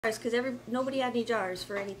because nobody had any jars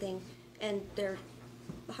for anything, and their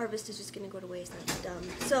harvest is just going to go to waste. That's dumb.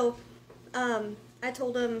 So I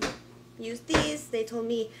told them use these. They told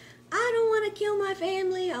me I don't want to kill my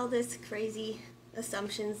family. All this crazy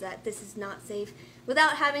assumptions that this is not safe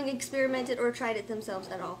without having experimented or tried it themselves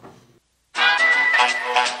at all.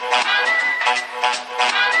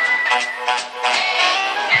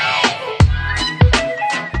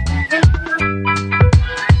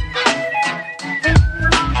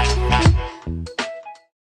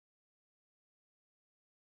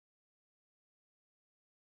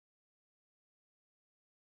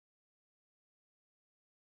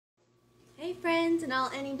 Hey friends, and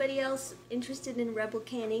anybody else interested in rebel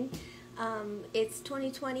canning. It's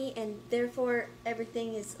 2020, and therefore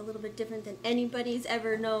everything is a little bit different than anybody's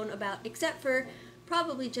ever known about, except for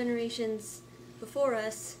probably generations before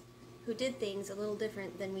us who did things a little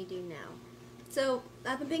different than we do now. So I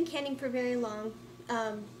haven't been canning for very long,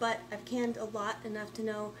 but I've canned a lot, enough to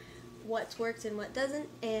know what's worked and what doesn't,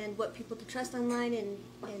 and what people to trust online,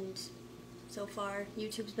 and so far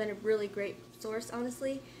YouTube's been a really great source,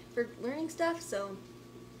 honestly, for learning stuff, so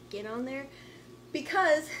get on there,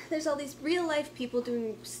 because there's all these real life people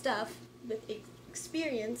doing stuff with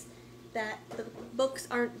experience that the books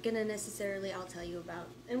aren't gonna necessarily all tell you about.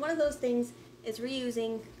 And one of those things is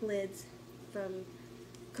reusing lids from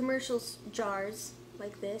commercial jars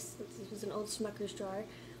like this. This was an old Smuckers jar,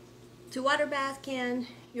 to water bath can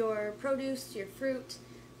your produce, your fruit,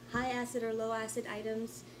 high acid or low acid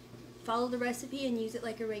items. Follow the recipe and use it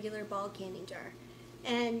like a regular ball canning jar.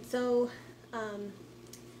 And so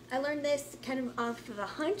I learned this kind of off of a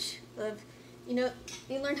hunch of, you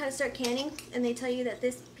learn how to start canning, and they tell you that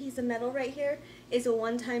this piece of metal right here is a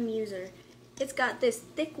one-time user. It's got this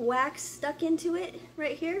thick wax stuck into it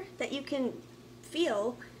right here that you can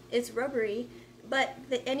feel. It's rubbery, but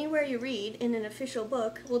anywhere you read in an official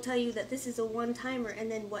book will tell you that this is a one-timer and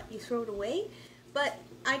then what, you throw it away. But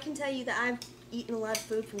I can tell you that I've eaten a lot of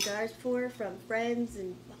food from jars before, from friends,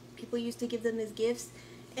 and people used to give them as gifts,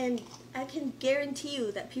 and I can guarantee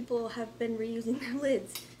you that people have been reusing their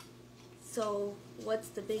lids. So what's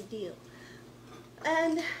the big deal?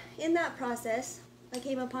 And in that process, I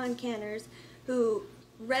came upon canners who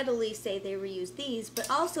readily say they reuse these, but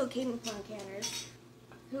also came upon canners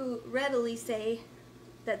who readily say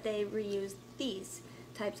that they reuse these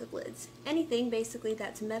types of lids. Anything basically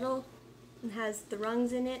that's metal and has the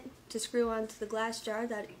rungs in it to screw onto the glass jar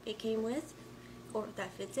that it came with, or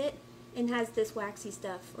that fits it, and has this waxy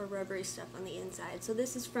stuff or rubbery stuff on the inside. So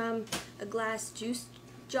this is from a glass juice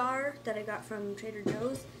jar that I got from Trader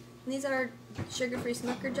Joe's. And these are sugar-free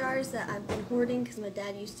Smucker jars that I've been hoarding because my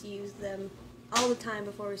dad used to use them all the time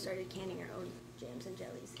before we started canning our own jams and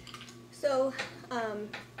jellies. So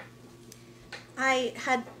I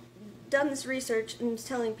had done this research and was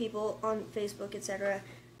telling people on Facebook, etc.,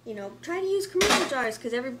 try to use commercial jars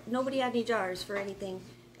because nobody had any jars for anything,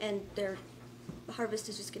 and their harvest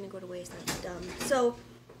is just going to go to waste. That's dumb. So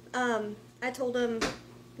I told them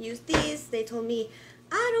use these. They told me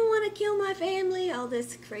I don't want to kill my family. All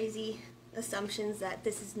this crazy assumptions that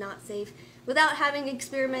this is not safe without having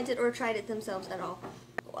experimented or tried it themselves at all.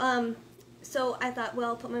 So I thought,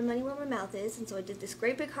 well, put my money where my mouth is, and so I did this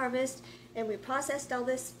great big harvest, and we processed all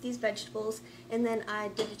these vegetables, and then I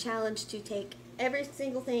did a challenge to take every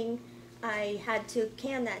single thing I had to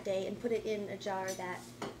can that day and put it in a jar that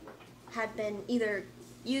had been either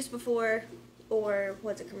used before or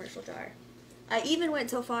was a commercial jar. I even went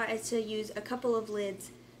so far as to use a couple of lids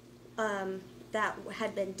that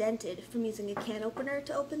had been dented from using a can opener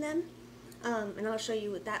to open them, and I'll show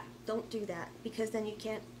you that. Don't do that, because then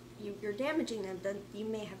you're damaging them. Then you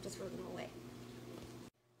may have to throw them away.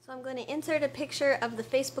 So I'm going to insert a picture of the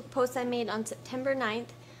Facebook post I made on September 9th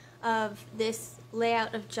of this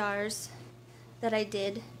layout of jars that I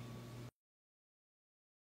did.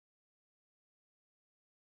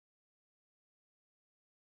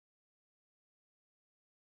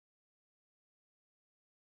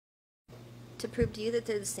 To prove to you that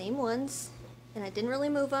they're the same ones, and I didn't really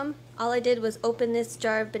move them. All I did was open this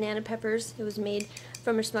jar of banana peppers. It was made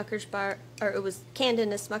from a Smucker's bar, or it was canned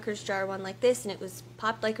in a Smucker's jar, one like this, and it was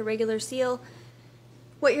popped like a regular seal.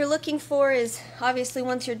 What you're looking for is, obviously,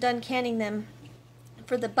 once you're done canning them,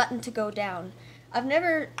 for the button to go down. I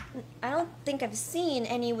don't think I've seen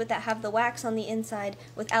any that have the wax on the inside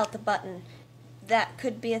without the button. That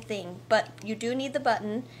could be a thing, but you do need the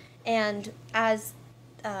button, and as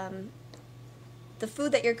the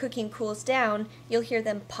food that you're cooking cools down, you'll hear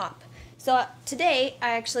them pop. So today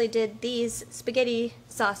I actually did these spaghetti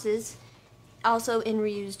sauces, also in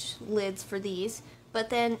reused lids for these,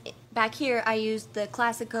 but then back here I used the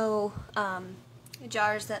Classico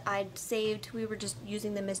jars that I'd saved. We were just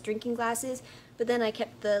using them as drinking glasses, but then I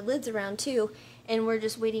kept the lids around too, and we're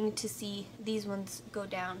just waiting to see these ones go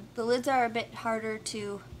down. The lids are a bit harder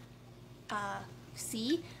to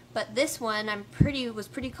see, but this one was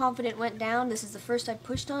pretty confident went down. This is the first I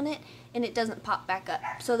pushed on it, and it doesn't pop back up.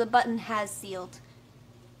 So the button has sealed.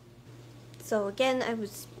 So again, I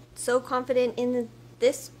was so confident in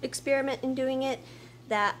this experiment in doing it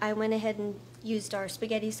that I went ahead and used our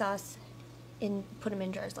spaghetti sauce and put them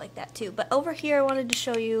in jars like that too. But over here I wanted to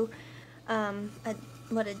show you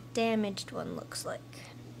what a damaged one looks like.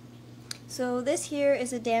 So this here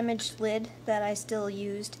is a damaged lid that I still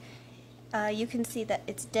used. You can see that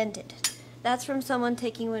it's dented. That's from someone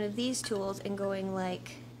taking one of these tools and going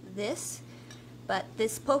like this, but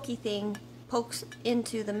this pokey thing pokes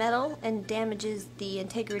into the metal and damages the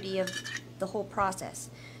integrity of the whole process.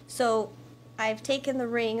 So I've taken the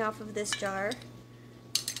ring off of this jar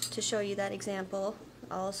to show you that example.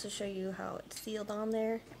 I'll also show you how it's sealed on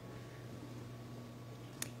there.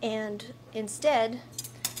 And instead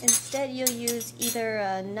you'll use either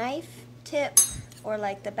a knife tip or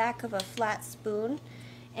like the back of a flat spoon,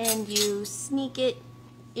 and you sneak it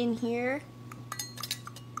in here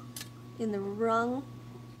in the rung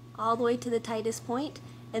all the way to the tightest point,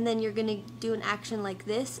 and then you're gonna do an action like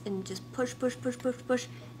this and just push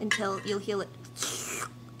until you'll hear it,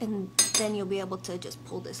 and then you'll be able to just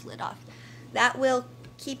pull this lid off. That will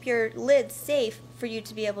keep your lid safe for you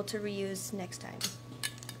to be able to reuse next time.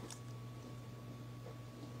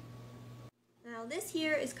 Now this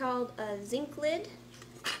here is called a zinc lid.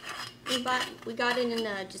 We got it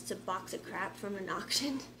in just a box of crap from an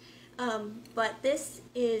auction. But this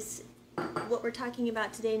is what we're talking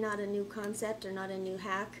about today, not a new concept or not a new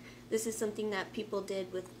hack. This is something that people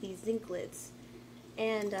did with these zinc lids.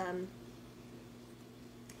 And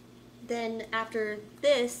then after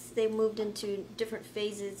this, they moved into different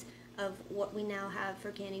phases of what we now have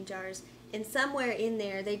for canning jars. And somewhere in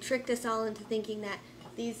there, they tricked us all into thinking that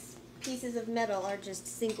these pieces of metal are just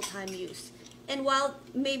single-time use. And while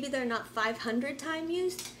maybe they're not 500 time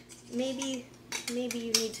use, maybe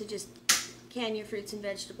you need to just can your fruits and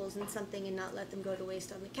vegetables in something and not let them go to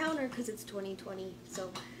waste on the counter because it's 2020.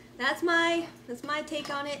 So that's my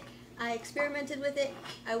take on it. I experimented with it.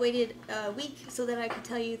 I waited a week so that I could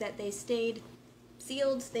tell you that they stayed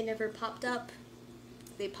sealed. They never popped up.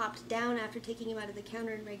 They popped down after taking them out of the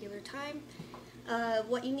counter in regular time.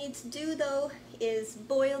 What you need to do though is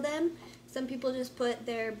boil them. Some people just put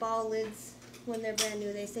their ball lids when they're brand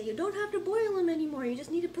new. They say you don't have to boil them anymore, you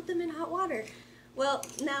just need to put them in hot water. Well,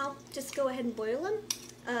 now just go ahead and boil them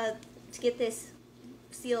to get this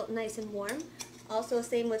seal nice and warm. Also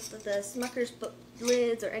same with the Smuckers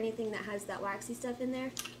lids or anything that has that waxy stuff in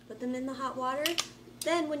there. Put them in the hot water.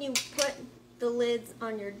 Then when you put the lids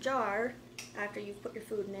on your jar, after you've put your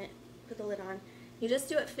food in it, put the lid on, you just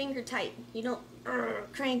do it finger tight. You don't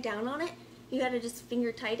crank down on it. You gotta just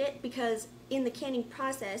finger tight it, because in the canning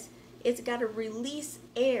process, it's gotta release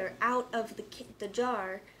air out of the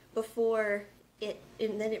jar before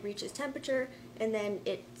and then it reaches temperature, and then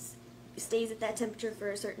it stays at that temperature for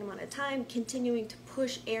a certain amount of time, continuing to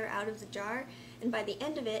push air out of the jar. And by the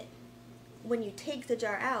end of it, when you take the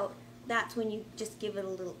jar out, that's when you just give it a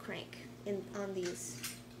little crank on these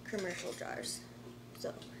commercial jars.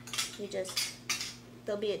 So you just,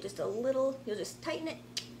 there'll be just a little, you'll just tighten it.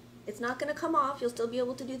 It's not going to come off. You'll still be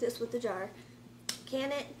able to do this with the jar.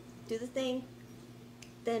 Can it, do the thing,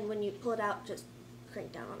 then when you pull it out, just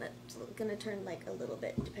crank down on it. So it's going to turn like a little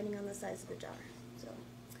bit depending on the size of the jar. So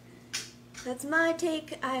that's my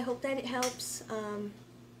take. I hope that it helps.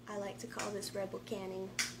 I like to call this rebel canning.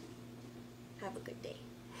 Have a good day.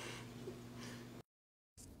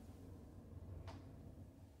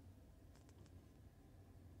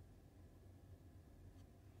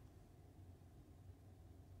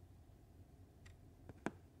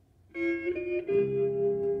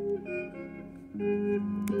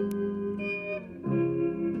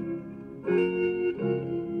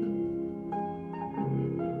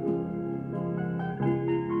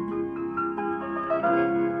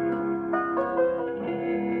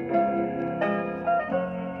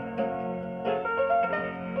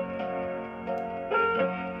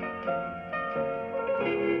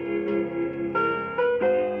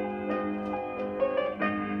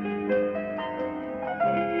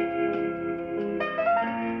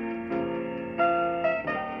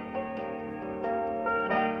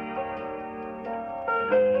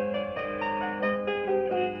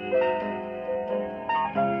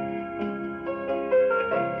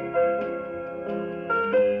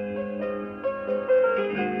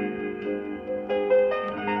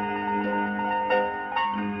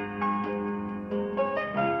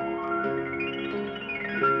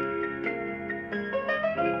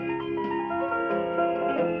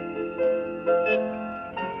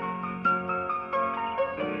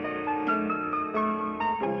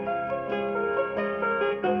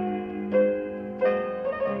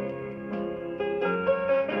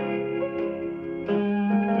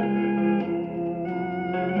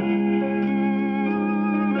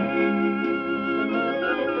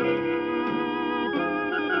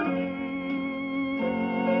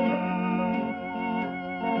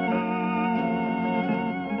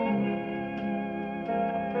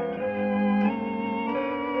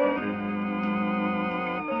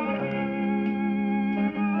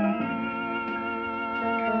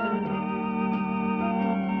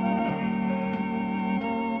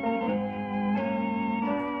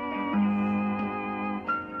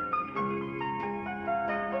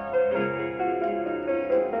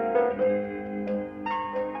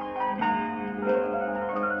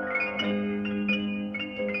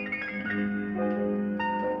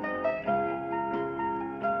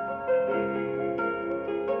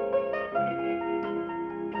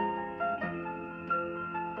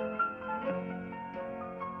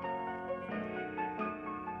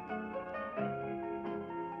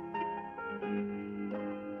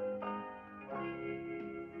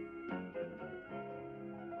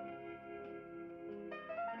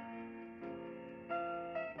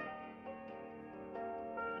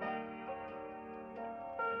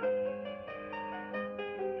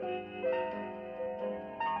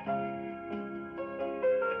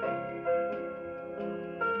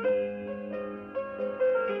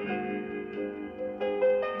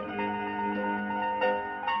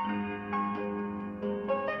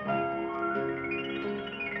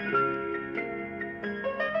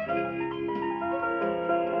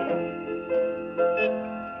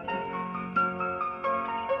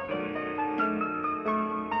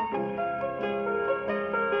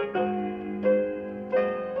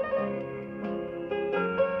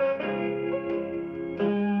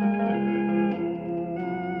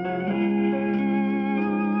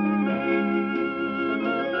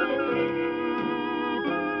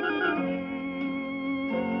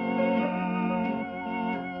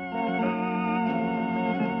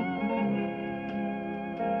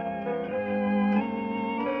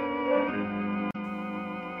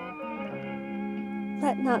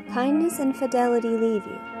 Let not kindness and fidelity leave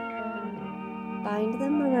you. Bind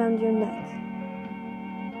them around your neck.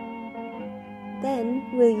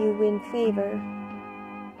 Then will you win favor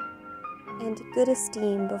and good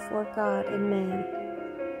esteem before God and man.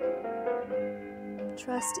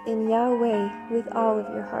 Trust in Yahweh with all of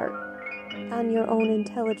your heart. On your own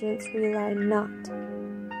intelligence rely not.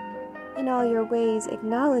 In all your ways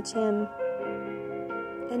acknowledge him,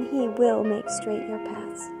 and he will make straight your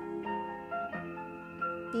paths.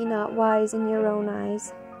 Be not wise in your own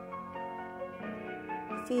eyes.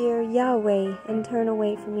 Fear Yahweh and turn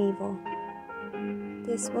away from evil.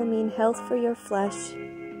 This will mean health for your flesh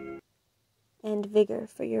and vigor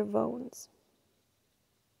for your bones.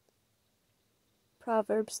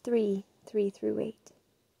 Proverbs 3:3-8.